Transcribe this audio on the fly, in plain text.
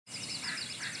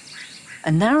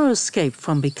A narrow escape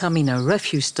from becoming a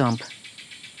refuse dump.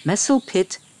 Messel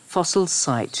Pit fossil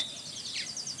site.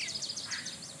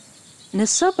 In a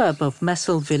suburb of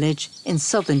Messel village in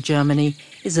southern Germany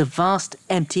is a vast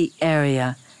empty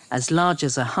area as large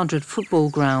as 100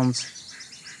 football grounds.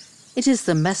 It is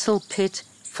the Messel Pit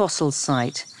fossil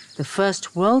site, the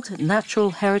first World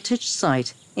Natural Heritage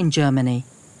Site in Germany.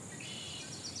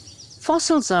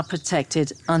 Fossils are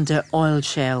protected under oil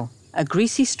shale, a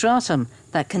greasy stratum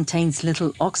that contains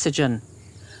little oxygen.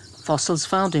 Fossils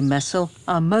found in Messel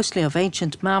are mostly of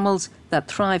ancient mammals that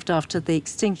thrived after the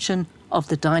extinction of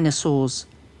the dinosaurs.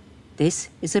 This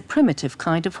is a primitive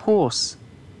kind of horse.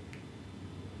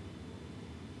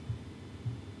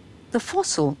 The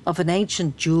fossil of an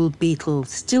ancient jewel beetle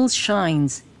still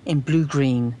shines in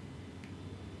blue-green.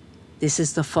 This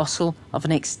is the fossil of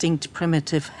an extinct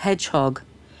primitive hedgehog.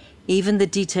 Even the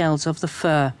details of the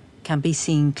fur can be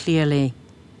seen clearly.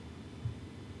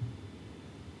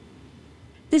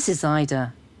 This is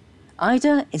Ida.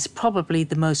 Ida is probably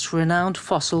the most renowned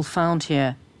fossil found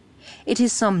here. It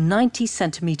is some 90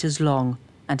 centimeters long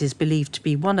and is believed to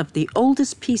be one of the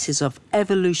oldest pieces of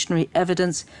evolutionary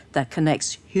evidence that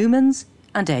connects humans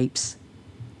and apes.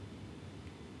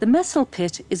 The Messel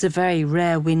Pit is a very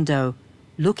rare window,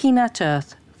 looking at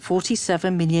Earth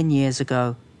 47 million years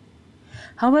ago.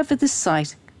 However, this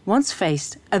site once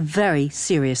faced a very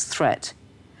serious threat.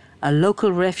 A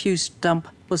local refuse dump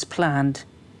was planned.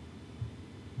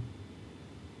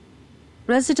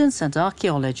 Residents and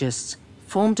archaeologists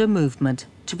formed a movement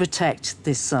to protect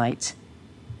this site.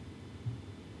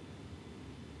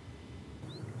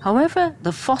 However,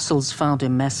 the fossils found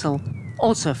in Messel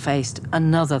also faced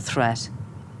another threat.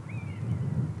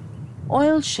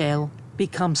 Oil shale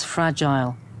becomes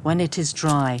fragile when it is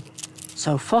dry,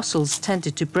 so fossils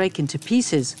tended to break into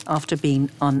pieces after being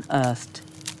unearthed.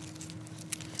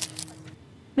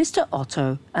 Mr.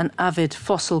 Otto, an avid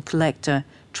fossil collector,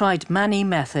 tried many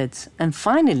methods and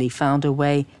finally found a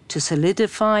way to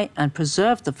solidify and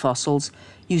preserve the fossils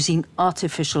using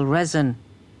artificial resin.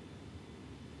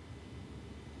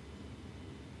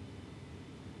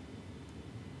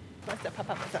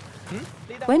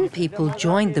 When people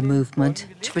joined the movement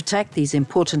to protect these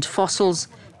important fossils,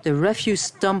 the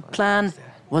refuse dump plan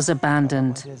was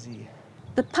abandoned.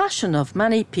 The passion of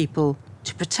many people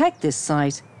to protect this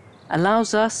site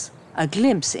allows us a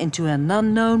glimpse into an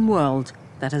unknown world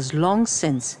that has long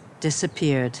since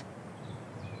disappeared.